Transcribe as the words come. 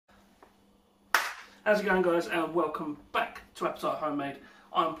How's it going, guys, and welcome back to Pasata Homemade.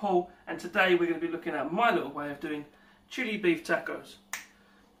 I'm Paul, and today we're going to be looking at my little way of doing chili beef tacos.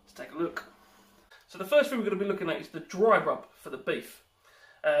 Let's take a look. So the first thing we're going to be looking at is the dry rub for the beef.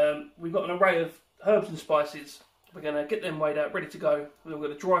 We've got an array of herbs and spices. We're going to get them weighed out, ready to go, and then we're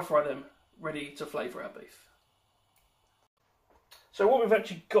going to dry fry them, ready to flavour our beef. So what we've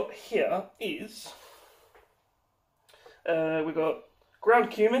actually got here is, we've got ground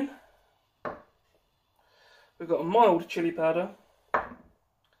cumin, we've got a mild chili powder,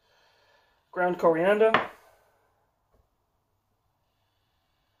 ground coriander,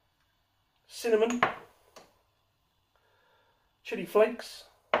 cinnamon, chili flakes,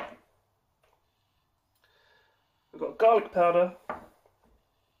 we've got garlic powder,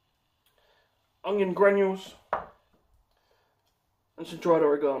 onion granules, and some dried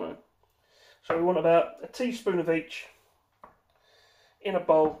oregano. So we want about a teaspoon of each in a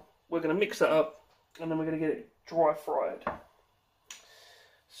bowl. We're going to mix that up, and then we're going to get it dry fried.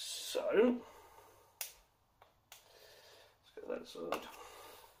 So let's get that side.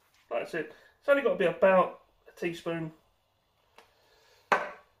 That's it. It's only got to be about a teaspoon.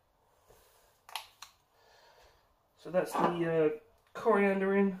 So that's the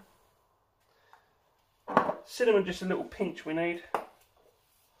coriander in. Cinnamon, just a little pinch we need.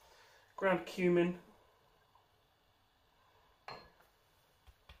 Ground cumin.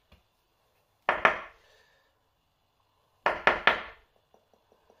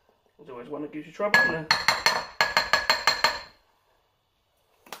 There's always one that gives you trouble, isn't there?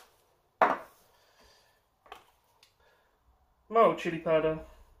 Mild chili powder.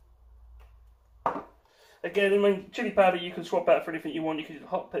 Again, I mean, chili powder you can swap out for anything you want. You can use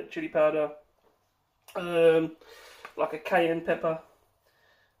hot pepper chili powder, like a cayenne pepper.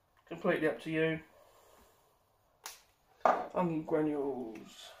 Completely up to you. Onion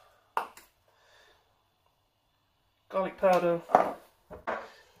granules, garlic powder,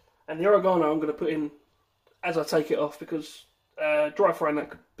 and the oregano I'm going to put in as I take it off, because dry frying that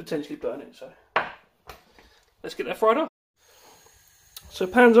could potentially burn it. So let's get that fried up. So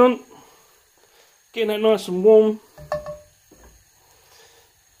pan's on, getting that nice and warm.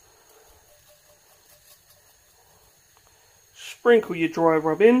 Sprinkle your dry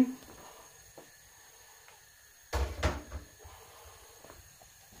rub in.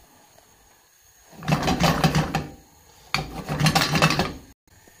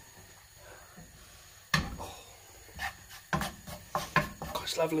 Oh,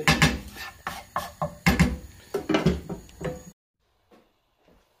 it's lovely.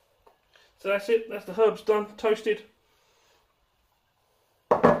 So that's it, that's the herbs done, toasted.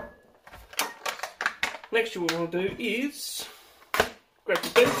 Next thing we want to do is grab the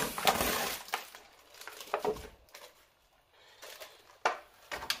beef.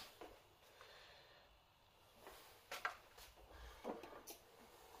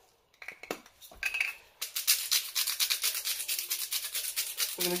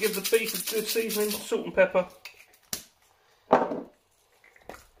 We're going to give the beef a good seasoning, salt and pepper.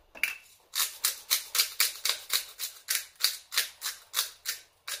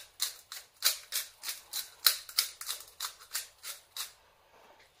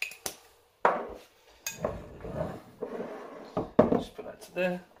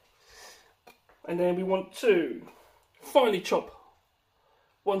 There, and then we want to finely chop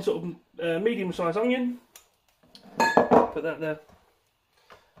one sort of medium-sized onion. Put that there,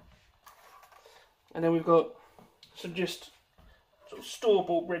 and then we've got some just sort of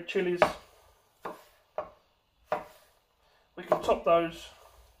store-bought red chilies. We can top those,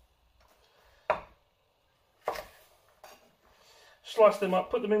 slice them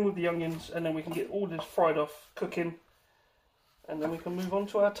up, put them in with the onions, and then we can get all this fried off, cooking. And then we can move on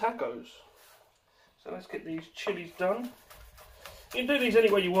to our tacos. So let's get these chilies done. You can do these any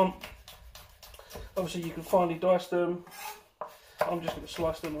way you want. Obviously you can finely dice them. I'm just going to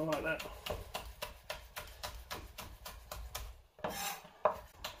slice them like that.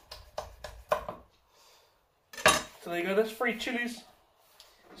 So there you go, that's 3 chilies.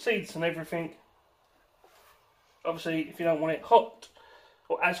 Seeds and everything. Obviously if you don't want it hot,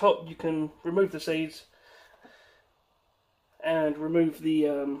 or as hot, you can remove the seeds and remove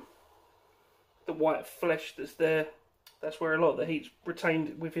the white flesh that's there. That's where a lot of the heat's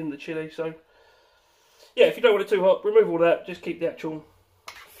retained within the chili. So yeah, if you don't want it too hot, remove all that, just keep the actual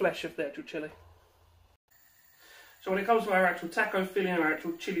flesh of the actual chili. So when it comes to our actual taco filling, our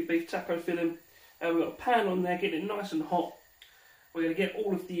actual chili beef taco filling, we've got a pan on there, getting it nice and hot. We're going to get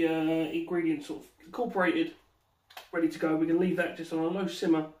all of the ingredients sort of incorporated, ready to go. We're going to leave that just on a low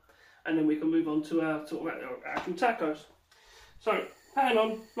simmer, and then we can move on to our actual tacos. So pan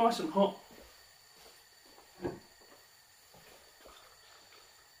on, nice and hot.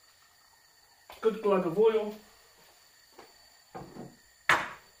 Good glug of oil.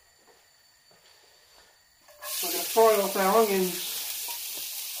 We're going to fry off our onions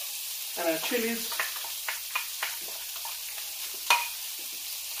and our chilies.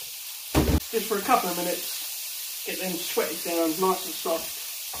 Just for a couple of minutes, get them sweated down nice and soft.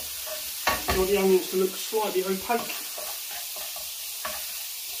 You want the onions to look slightly opaque.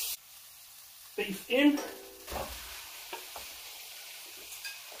 Beef in.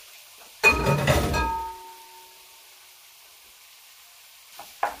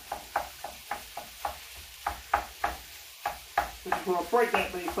 We just want to break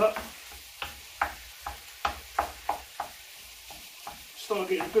that beef up. Start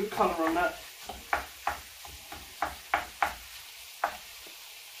getting a good colour on that.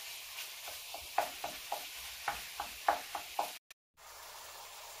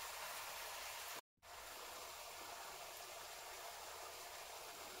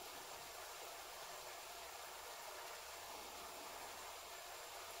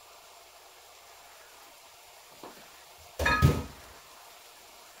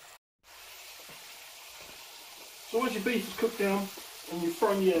 So once your beef is cooked down and you've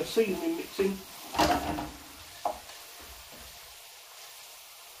thrown your seasoning mix in,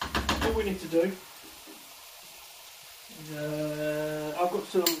 all we need to do is, I've got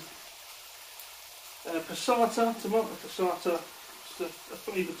some Pasata, tomato Pasata, just a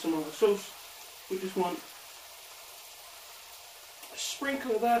flavoured tomato sauce. We just want a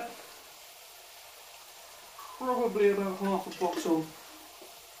sprinkle of that, probably about half a bottle.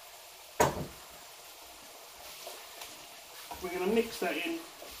 We're going to mix that in,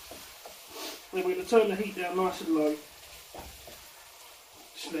 then we're going to turn the heat down nice and low,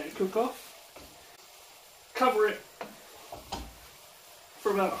 just let it cook off, cover it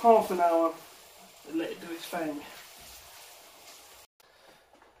for about half an hour and let it do its thing.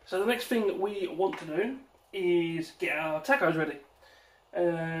 So the next thing that we want to do is get our tacos ready.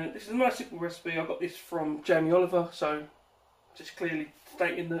 This is a nice simple recipe. I got this from Jamie Oliver, so just clearly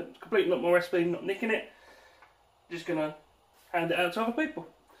stating that it's completely not my recipe, not nicking it, just going to hand it out to other people.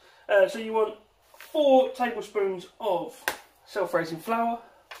 So you want 4 tablespoons of self-raising flour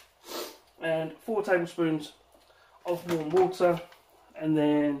and 4 tablespoons of warm water, and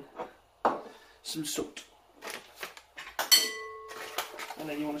then some salt. And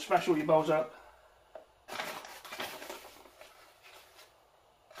then you want to smash all your bowls up.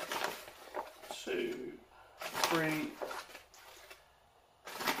 Two, 3,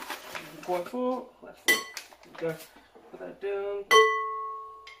 quite 4. That's 4. There we go. Put that down.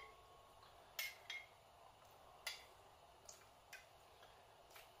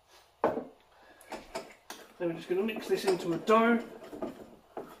 Then we're just going to mix this into a dough.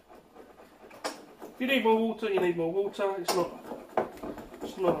 If you need more water, you need more water. It's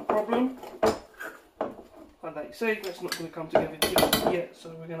not a problem. And like you see, that's not going to come together just yet, so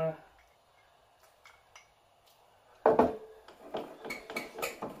we're going to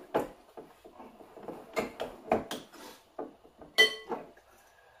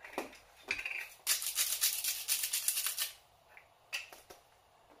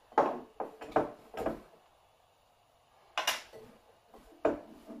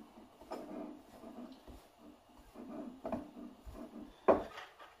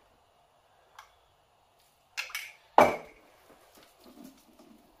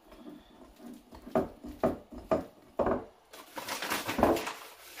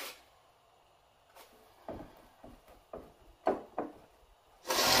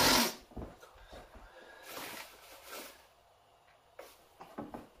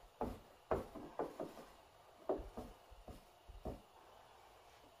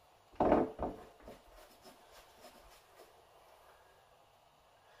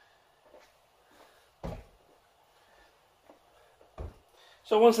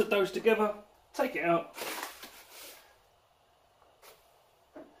So once the dough's together, take it out.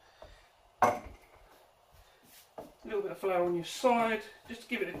 A little bit of flour on your side, just to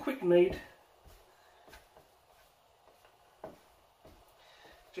give it a quick knead.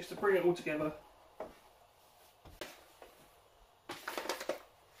 Just to bring it all together.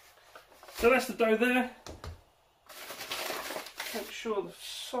 So that's the dough there. Make sure the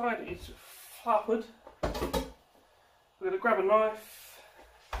side is floured. We're going to grab a knife.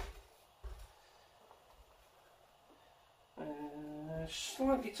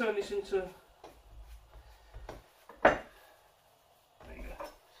 Slightly turn this into, there you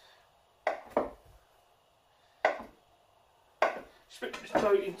go. Split this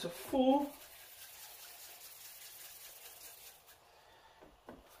dough into 4.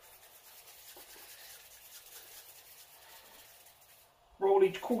 Roll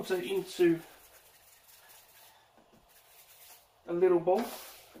each quarter into little ball.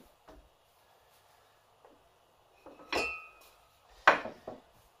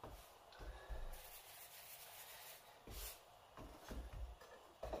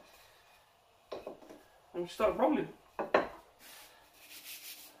 And we start rolling.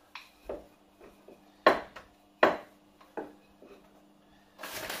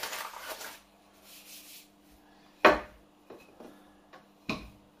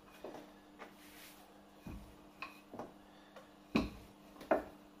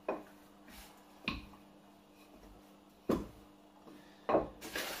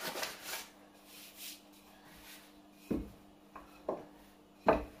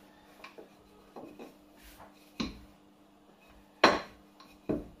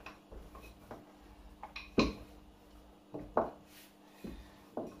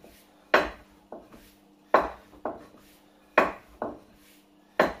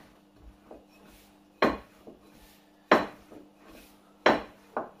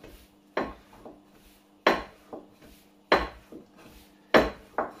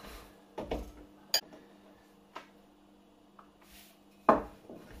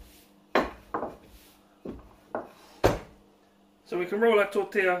 So we can roll our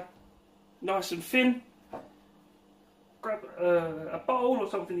tortilla nice and thin. Grab a bowl or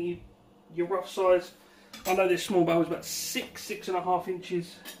something your rough size. I know this small bowl is about 6.5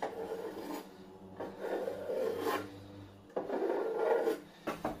 inches.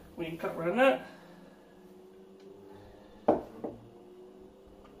 We can cut around that.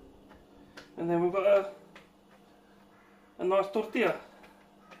 And then we've got a nice tortilla.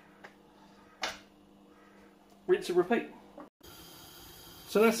 Rinse and repeat.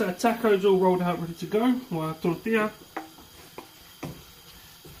 So that's our tacos all rolled out, ready to go. Well, our tortilla.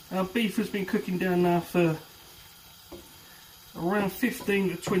 Our beef has been cooking down now for around 15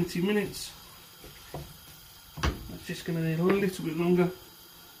 to 20 minutes. It's just going to need a little bit longer.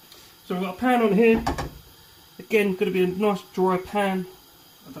 So we've got a pan on here. Again, going to be a nice dry pan.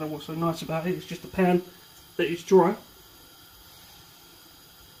 I don't know what's so nice about it, it's just a pan that is dry.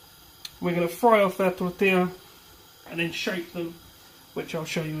 We're going to fry off our tortilla and then shape them, which I'll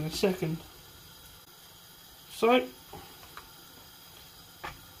show you in a second. So,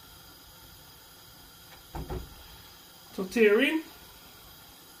 tortilla in.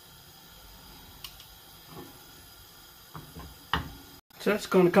 So that's the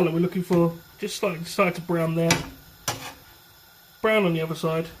kind of colour we're looking for. Just slightly started to brown there. Brown on the other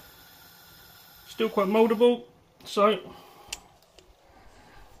side. Still quite mouldable. So,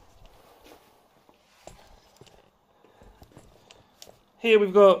 here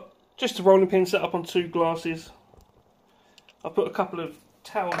we've got just a rolling pin set up on 2 glasses. I put a couple of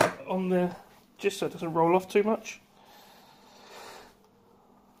towels on there just so it doesn't roll off too much.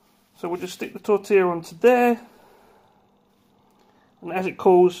 So we'll just stick the tortilla onto there, and as it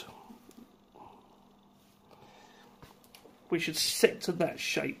cools we should set to that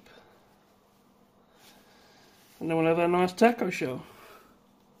shape, and then we'll have our nice taco shell.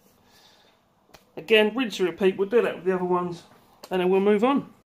 Again, rinse and repeat. We'll do that with the other ones and then we'll move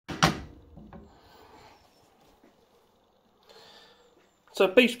on. So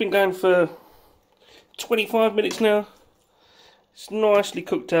beef's been going for 25 minutes now. It's nicely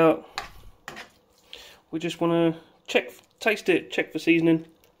cooked out. We just want to taste it, check for seasoning.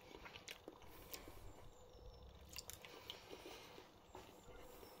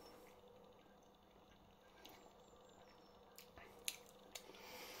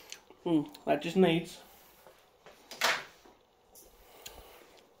 That just needs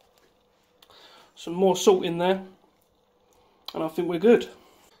some more salt in there, and I think we're good.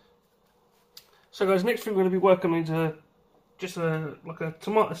 So guys, next thing we're going to be working on is just like a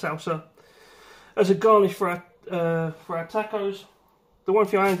tomato salsa as a garnish for our tacos. The one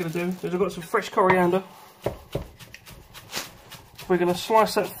thing I am going to do is I've got some fresh coriander. We're going to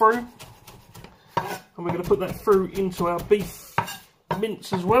slice that through, and we're going to put that through into our beef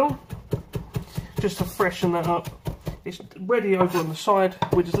mince as well, just to freshen that up. It's ready over on the side.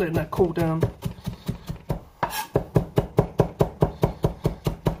 We're just letting that cool down.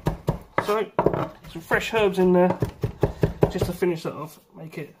 So, some fresh herbs in there, just to finish that off,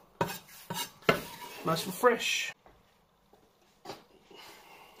 make it nice and fresh.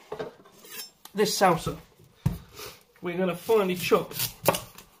 This salsa, we're going to finely chop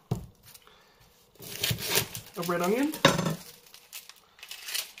a red onion,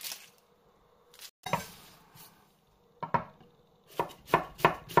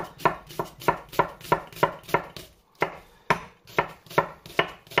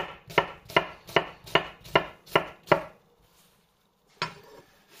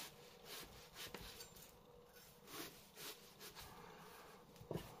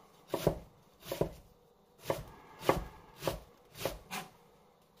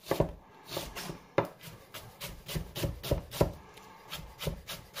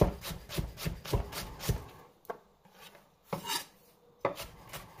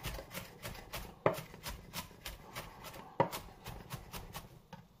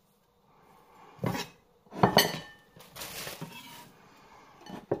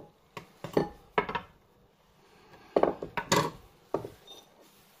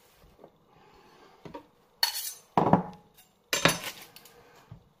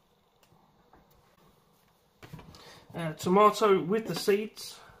 Tomato with the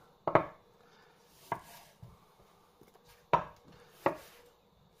seeds.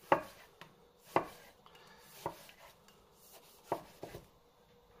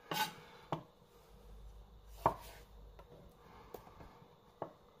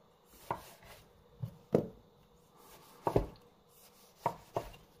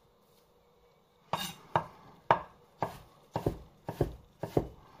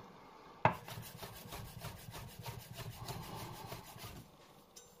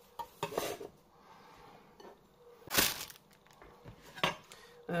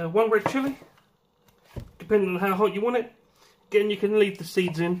 One red chilli, depending on how hot you want it. Again, you can leave the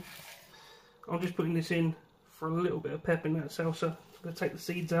seeds in. I'm just putting this in for a little bit of pep in that salsa. I'm going to take the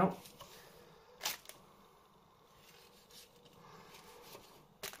seeds out.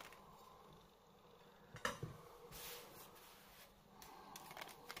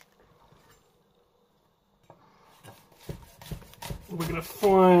 We're going to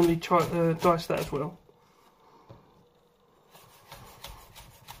finely dice that as well.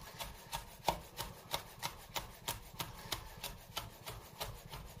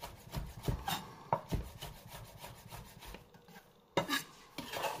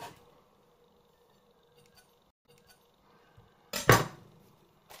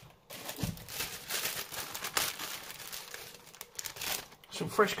 Some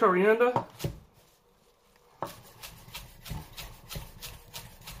fresh coriander.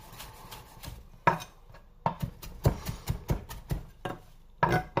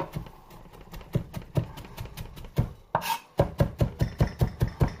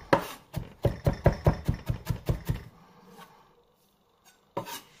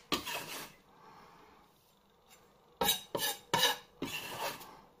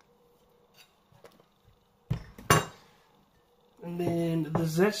 And then the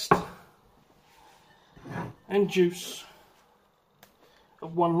zest and juice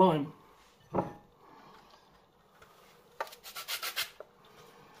of one lime.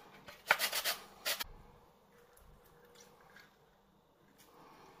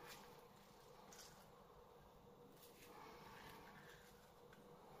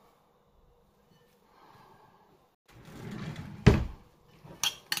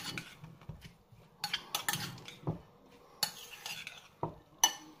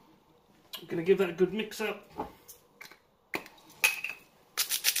 Going to give that a good mix up.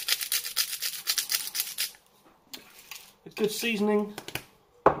 A good seasoning.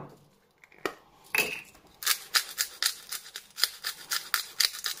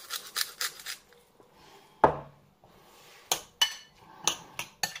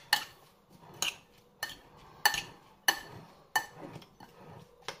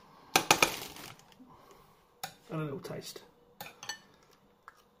 And a little taste.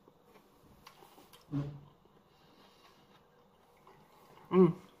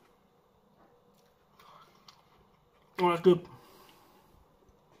 Oh, that's good.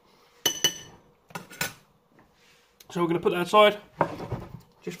 So we're going to put that aside,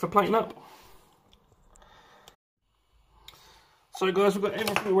 just for plating up. So guys, we've got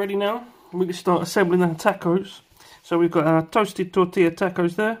everything ready now. We can start assembling our tacos. So we've got our toasted tortilla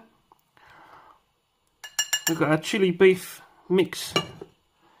tacos there. We've got our chili beef mix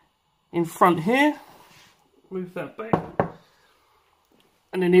in front here. Move that back.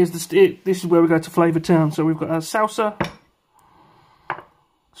 And then here's the this is where we go to Flavour Town. So we've got our salsa,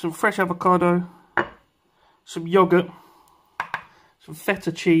 some fresh avocado, some yogurt, some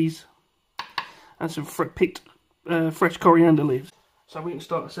feta cheese, and some picked fresh coriander leaves. So we can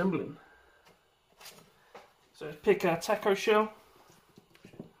start assembling. So let's pick our taco shell.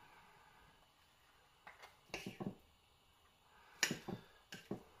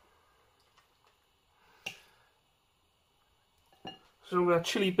 So our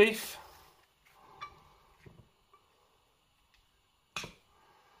chili beef.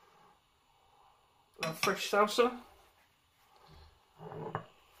 Our fresh salsa.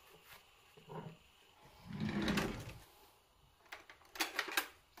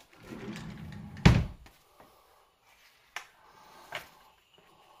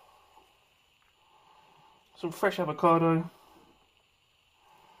 Some fresh avocado.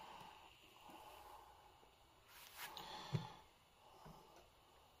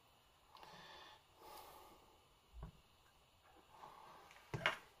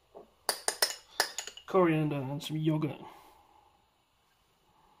 Coriander and some yogurt.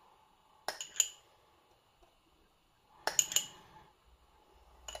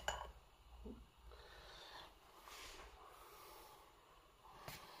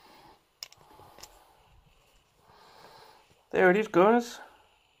 There it is, guys.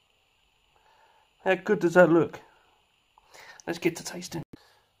 How good does that look? let's get to tasting.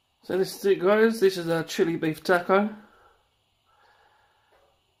 So this is it, guys. This is a chili beef taco.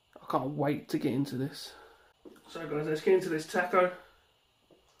 I can't wait to get into this. So guys, let's get into this taco.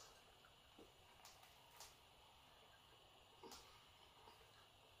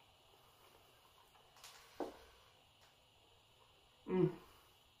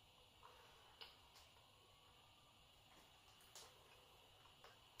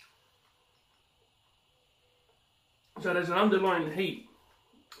 So there's an underlying heat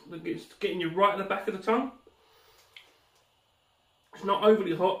that gets getting you right at the back of the tongue. It's not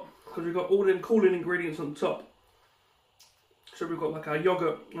overly hot because we've got all them cooling ingredients on top. So we've got like our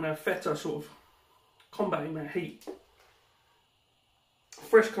yogurt and our feta sort of combating that heat.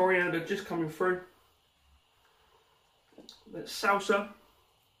 Fresh coriander just coming through. That salsa,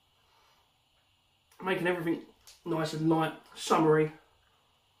 making everything nice and light, summery.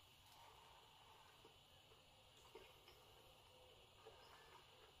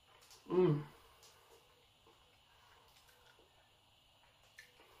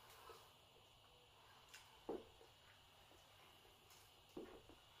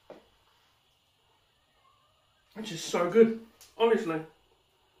 It's just so good. Honestly,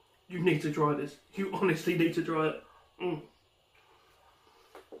 you need to try this. You honestly need to try it.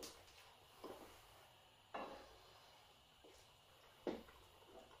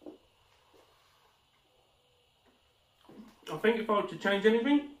 I think if I were to change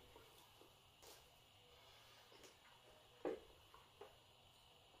anything,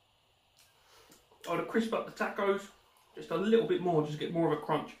 I would have crisped up the tacos just a little bit more, just get more of a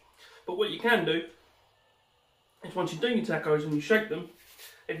crunch. But what you can do is once you're doing your tacos and you shake them,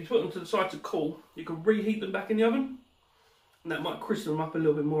 if you put them to the side to cool, you can reheat them back in the oven, and that might crisp them up a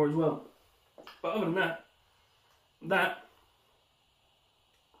little bit more as well. But other than that, that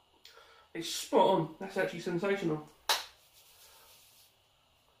is spot on. That's actually sensational.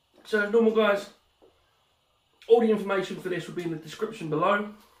 So as normal, guys, all the information for this will be in the description below.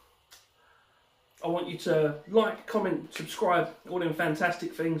 I want you to like, comment, subscribe, all them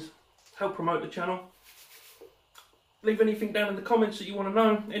fantastic things. Help promote the channel. Leave anything down in the comments that you want to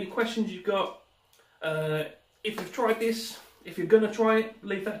know, any questions you've got. If you've tried this, if you're going to try it,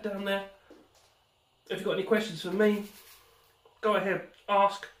 leave that down there. If you've got any questions for me, go ahead,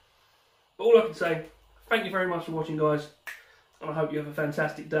 ask. But all I can say, thank you very much for watching, guys, and I hope you have a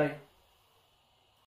fantastic day.